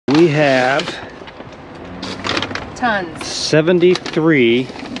We have tons. 73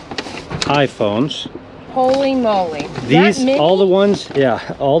 iPhones. Holy moly. These, all the ones,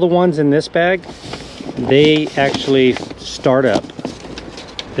 yeah, all the ones in this bag, they actually start up.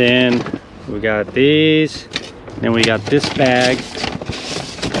 Then we got these, and we got this bag,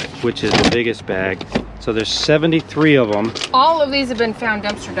 which is the biggest bag. So there's 73 of them. All of these have been found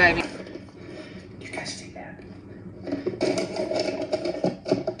dumpster diving. You guys see that?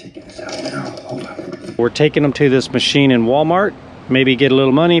 Taking this out now. Hold on. We're taking them to this machine in Walmart. Maybe get a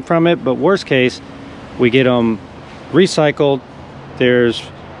little money from it, but worst case, we get them recycled. There's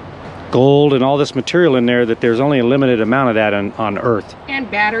gold and all this material in there that there's only a limited amount of that on Earth. And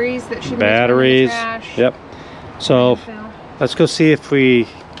batteries that should batteries. Be trash. Yep. So let's go see if we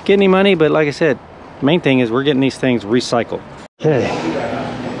get any money. But like I said, the main thing is we're getting these things recycled. Okay.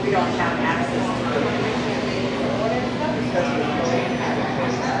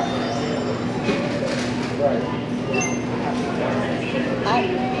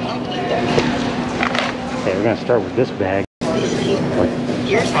 Okay, we're gonna start with this bag.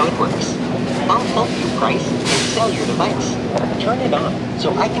 Here's how it works. I'll help you price and sell your device. Turn it on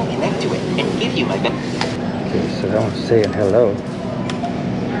so I can connect to it and give you my benefit. Okay, so that one's saying hello.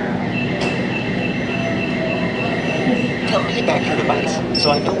 Tell me about your device so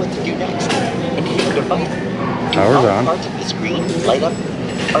I know what to do next. And if your device, Power's on. Parts of the screen light up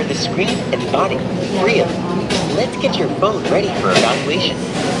are the screen and body, 3 of them. Let's get your phone ready for evaluation.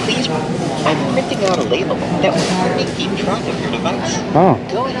 Please, I'm printing out a label that will help me keep track of your device. Oh.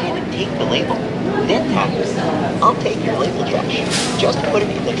 Go ahead and take the label. Then tap it. I'll take your label trash. Just put it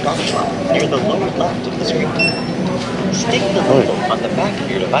in the trash slot near the lower left of the screen. Stick the label on the back of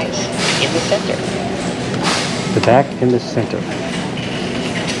your device in the center. The back in the center.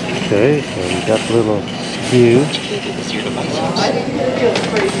 Okay, so we got the little skew. Which cable is your device use?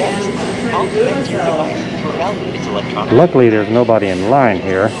 I'll connect your device to evaluate its electronics. Luckily, there's nobody in line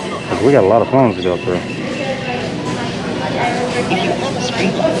here, because we got a lot of phones to go through. If you have a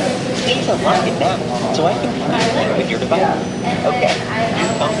screen lock, please unlock it now, so I can connect with your device. Okay,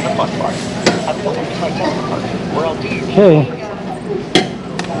 you've found the fun part. I've got to my test part, where I'll do your Okay.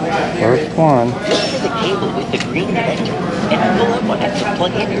 First one. Look for the cable with the green connector and pull up on it to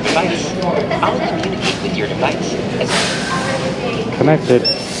plug in your device. I'll communicate with your device as Connected.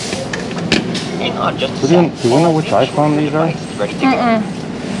 hang on just a Do second. we know which iPhone these are? Ready to go.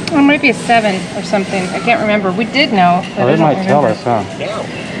 It might be a 7 or something. I can't remember. We did know. Oh, they might tell us, huh? Now,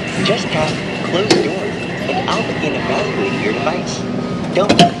 just tap close door and I'll begin evaluating your device.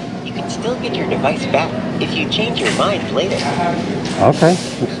 Don't worry, you can still get your device back if you change your mind later. Okay,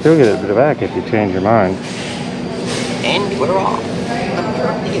 you can still get it back if you change your mind. And we're off. I'm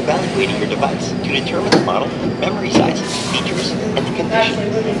currently evaluating your device to determine the model, memory size, features, and the condition.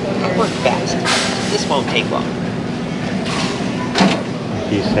 I work fast. This won't take long.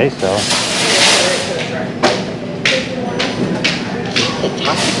 If you say so. Keep the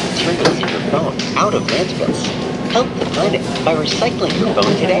toxic materials in your phone out of landfills. Help the planet by recycling your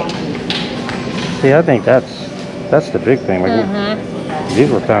phone today. See, I think that's the big thing. Like these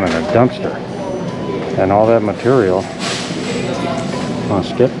were found in a dumpster, and all that material. Want to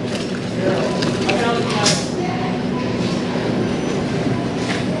skip?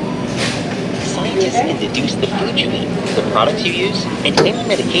 Scientists can deduce the food you eat, the products you use, and any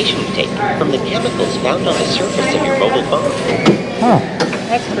medication you take from the chemicals found on the surface of your mobile phone. Huh.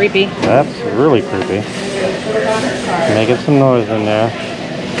 That's creepy. That's really creepy. Making some noise in there.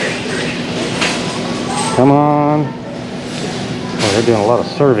 Come on. Oh, they're doing a lot of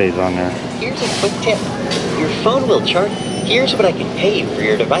surveys on there. Here's a quick tip. Your phone will charge. Here's what I can pay you for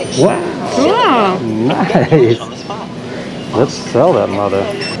your device. Wow. Wow. Nice. On the spot. Let's sell that mother.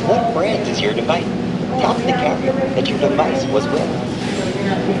 What brand is your device? Tell the carrier that your device was with. Tell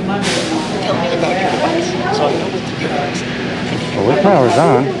me about your device so I know what to do next. Well, the power's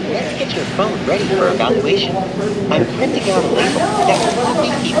on. Let's get your phone ready for evaluation. I'm printing out a label that will help me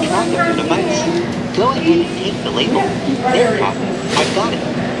keep track of your device. Go ahead and take the label. There, Captain. I've got it.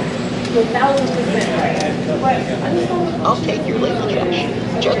 I'll take your label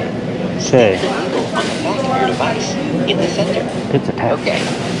trash. Just Okay. stick the label on the back of your device in the center. It's a pack. Okay,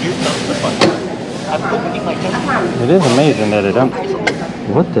 here comes the fun. I'm opening my test. It is amazing that it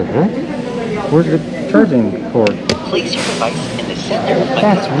What the heck? Where's the charging cord? Place your device in the center of my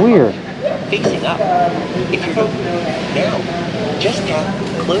That's test. weird. Facing up. If you're now, just tap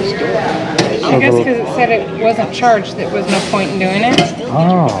close door. I guess because it said it wasn't charged, there was no point in doing it. Still get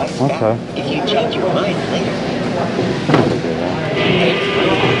your device Oh, back okay. if you change your mind later.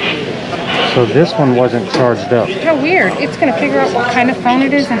 So this one wasn't charged up. How weird. It's going to figure out what kind of phone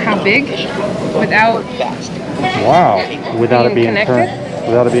it is and how big without Wow. Without it being connected?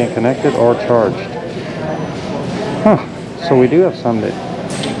 without it being connected or charged. Huh. So we do have some that.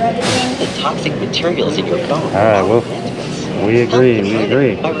 The toxic materials in your phone. All right. Well, we agree. We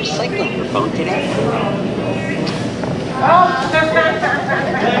agree. By recycling your phone today.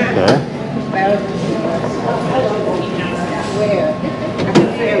 Okay.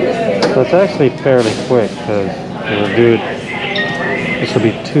 So it's actually fairly quick because it'll do. This will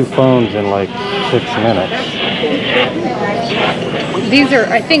be 2 phones in like 6 minutes. These are,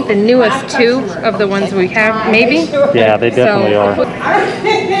 I think, the newest 2 of the ones we have, maybe? Yeah, they definitely are.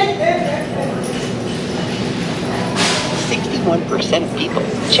 61% of people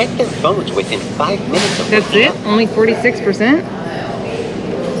check their phones within 5 minutes of That's waking it? up. Only 46%?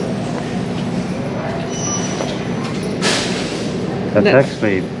 That's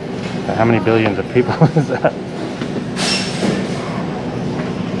actually, how many billions of people is that?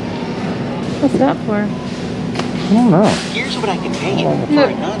 What's that for? I don't know. Here's what I can pay you for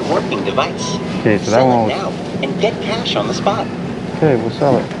a non-working device. Okay, so that Sell one it was... now and get cash on the spot. Okay, we'll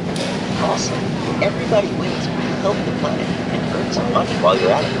sell it. Also, everybody wins when you help the planet and earn some money while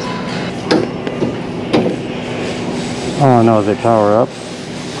you're at it. Oh no, they power up.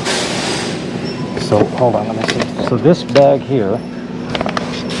 So, hold on, let me see. So this bag here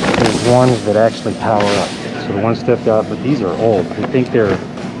is ones that actually power up. So the one Steph got, but these are old. I think they're,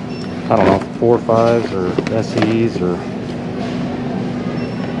 I don't know, 4.5s or SEs or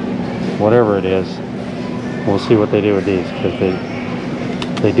whatever it is. We'll see what they do with these because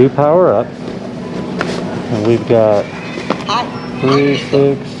they do power up. And we've got Hi, 3,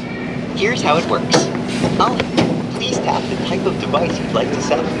 6. Here's how it works. Ollie, please tap the type of device you'd like to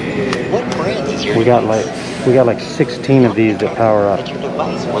sell. What brand is your device? We got like 16 of these that power up. That your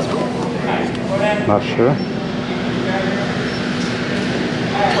device was with. Not sure.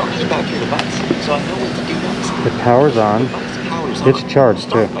 Tell me about your device so I know what to do next. It powers on. Device powers It's on. charged too.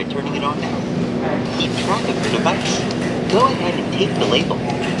 Start by turning it on now. Keep track of your device. Go ahead and take the label.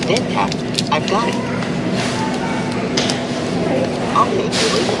 Then tap, I've got it. I'll take your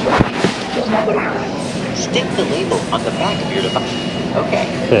label track. Just put it back. Stick the label on the back of your device. Okay.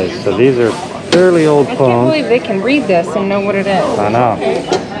 Okay, so these are fairly old I can't phones. believe they can read this and know what it is. I know.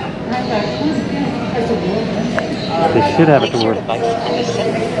 They should have it to Place your where, device in the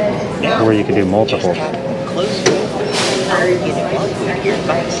center. Now, where you can do multiple. just tap close mode. I'll begin evaluating your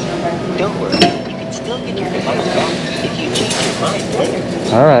device. Don't worry, you can still get your device back if you change your mind later.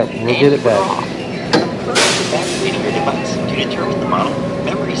 Alright, we'll get it back. First, evaluating your device to determine the model,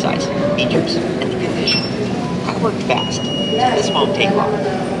 memory size, features, and the condition. I work fast, so this won't take long.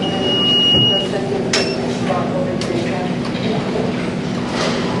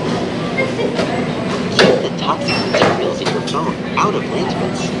 Keep the toxic materials in your phone out of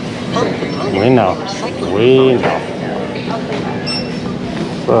landfills. Help the planet We know. by recycling We your phone. know.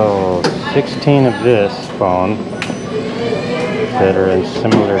 So 16 of this phone that are in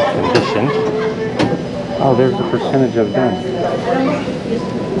similar condition. Oh, there's the percentage of them.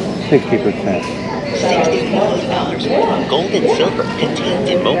 60%. $60 million worth of gold and silver contained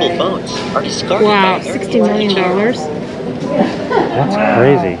in mobile phones are discarded Wow, by $60 million? That's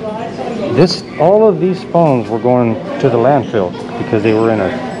crazy. All of these phones were going to the landfill because they were in a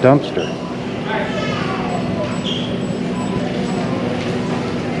dumpster.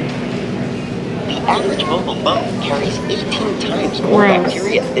 The average mobile phone carries 18 times more Gross.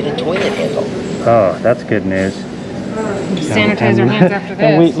 bacteria than a toilet handle. Oh, that's good news. Sanitize our hands after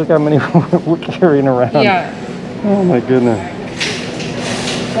And this. look how many we're carrying around. Yeah. Oh my goodness.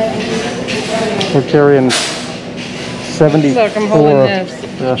 We're carrying 74. Look, I'm holding this.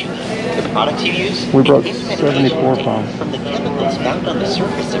 Yeah. The products you use We brought and 74 phones. from the chemicals found on the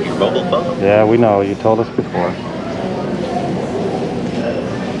surface of your mobile phone. Yeah, we know. You told us before.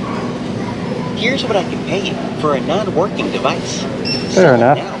 Here's what I can pay you for a non-working device. Fair Sell it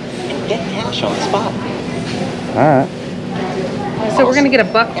enough. now and get cash on the spot. All right. So we're going to get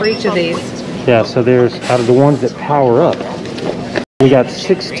 $1 for each of these. Yeah, so there's, out of the ones that power up, we got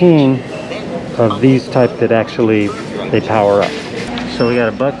 16 of these type that actually, they power up. So we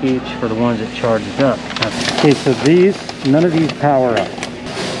got $1 each for the ones that charged up. Okay, so none of these power up.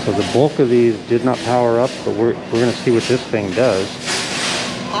 So the bulk of these did not power up, but we're going to see what this thing does.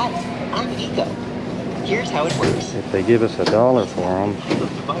 Hi, I'm Eco. Here's how it works. If they give us $1 for them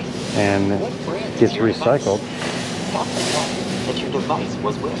and What brand gets is your recycled. device? Tap the brand that your device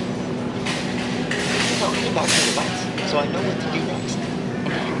was with. Tell me about your device so I know what to do next.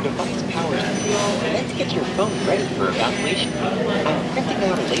 And if your your device powers through, let's get your phone ready for evaluation. I'm printing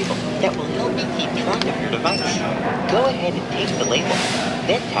out a label that will help you keep track of your device. Go ahead and take the label,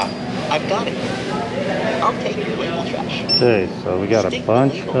 then tap, I've got it. I'll take your label trash. Okay, so we got a Stick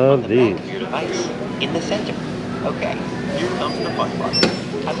bunch the label on of the these. back of your device, in the center. Okay, here comes the fun part.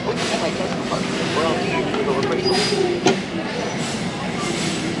 I've opened my test compartment where I'll do your vehicle appraisal.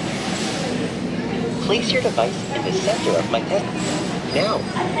 Place your device in the center of my test. Now,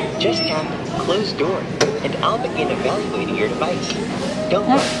 just tap close door, and I'll begin evaluating your device. Don't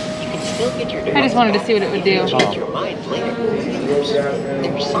worry, you can still get your device. I just wanted to see what it would do. You can change your mind later.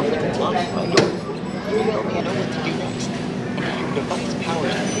 There's something blocking my door. Email me, I know what to do next. And your device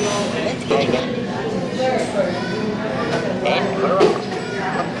powers through. Let's get you out. And put her off.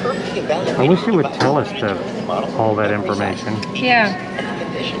 I'm currently evaluating. I wish it would device. tell us all that Every information. size, Yeah. and the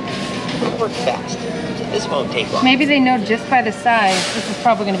condition. It works fast. This won't take long. Maybe they know just by the size, this is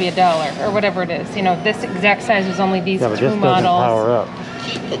probably going to be $1 or whatever it is. You know, this exact size was only these Yeah, but two this doesn't models. power up.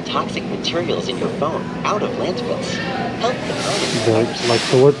 Keep the toxic materials in your phone out of landfills. Help the Like,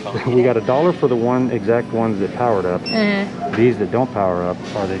 so we got $1 for the exact ones that powered up. These that don't power up,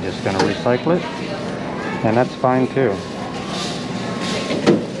 are they just going to recycle it? And that's fine too.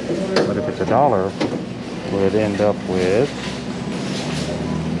 But if it's $1, we'd end up with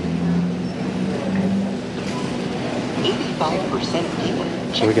 85% of people.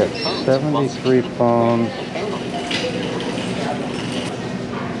 So we got 73 phones.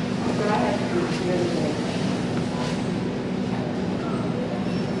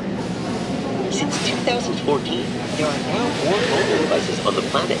 Since 2014, there are now more mobile devices on the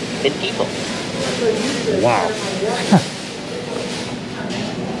planet than people. Wow.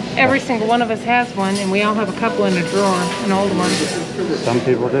 Every single one of us has one, and we all have a couple in a drawer, an old one. Some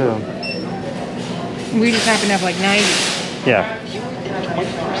people do. We just happen to have like 90. Fewer Yeah. than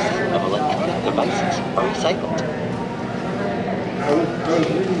 20% of electronic devices are recycled. I was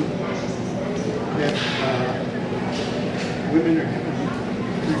reading that women are having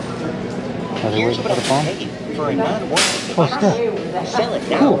Are they Here's waiting what for the I'll phone? pay for a non-working Oh, device. Steph. Sell it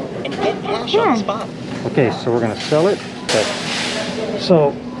now Cool. and get cash on the spot. Okay, so we're going to sell it. But,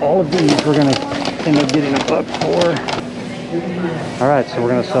 so all of these we're going to end up getting $1 for. All right, so we're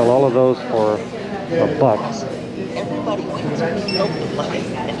going to sell all of those for $1. Everybody wins. Help the planet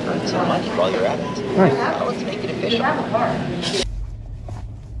and earn some money while you're at it. Nice. Now let's make it official.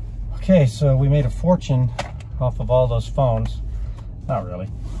 Okay, so we made a fortune off of all those phones. Not really,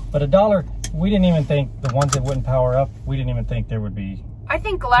 but $1. We didn't even think the ones that wouldn't power up. We didn't even think there would be. I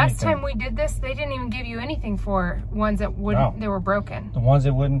think last time we did this, they didn't even give you anything for ones that wouldn't. No. They were broken. The ones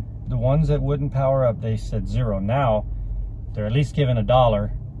that wouldn't power up, they said 0. Now they're at least giving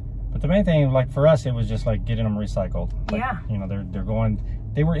 $1. But the main thing, like for us, it was just like getting them recycled. Like, Yeah. You know,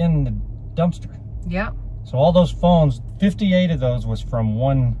 they were in the dumpster. Yep. So all those phones, 58 of those was from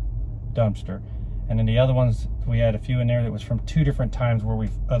one dumpster. And then the other ones, we had a few in there that was from 2 different times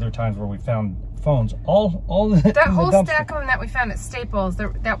other times where we found phones. All That in whole the dumpster. stack of them that we found at Staples,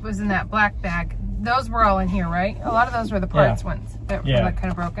 that was in that black bag. Those were all in here, right? A lot of those were the parts ones that were like kind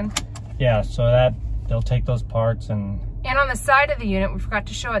of broken. Yeah, so that they'll take those parts and on the side of the unit, we forgot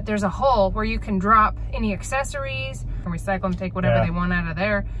to show it, there's a hole where you can drop any accessories and recycle them, take whatever they want out of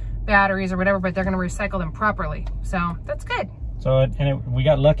their batteries or whatever, but they're going to recycle them properly. So that's good. So we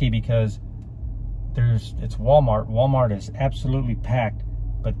got lucky because it's Walmart. Walmart is absolutely packed,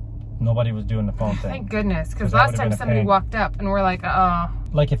 but nobody was doing the phone thing. Thank goodness, because that last would've time been a somebody pain. walked up and we're like,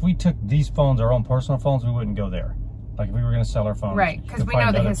 Like if we took these phones, our own personal phones, we wouldn't go there. Like if we were going to sell our phones. right, you because could we find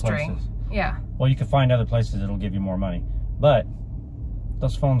know the other history. places. Yeah. Well, you could find other places that'll give you more money. But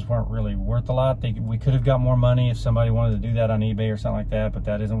those phones weren't really worth a lot. We could have got more money if somebody wanted to do that on eBay or something like that, but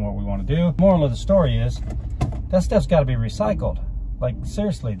that isn't what we want to do. Moral of the story is, that stuff's got to be recycled. Like,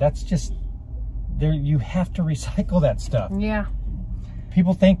 seriously, that's just, you have to recycle that stuff. Yeah.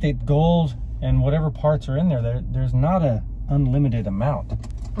 People think that gold and whatever parts are in there's not a unlimited amount.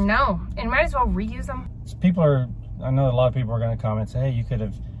 No, and might as well reuse them. I know a lot of people are going to comment and say, hey, you could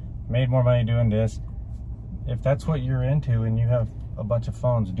have made more money doing this. If that's what you're into and you have a bunch of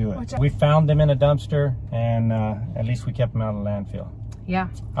phones, do it. We found them in a dumpster, and at least we kept them out of the landfill. Yeah.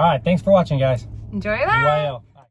 All right, thanks for watching, guys. Enjoy that. BYL.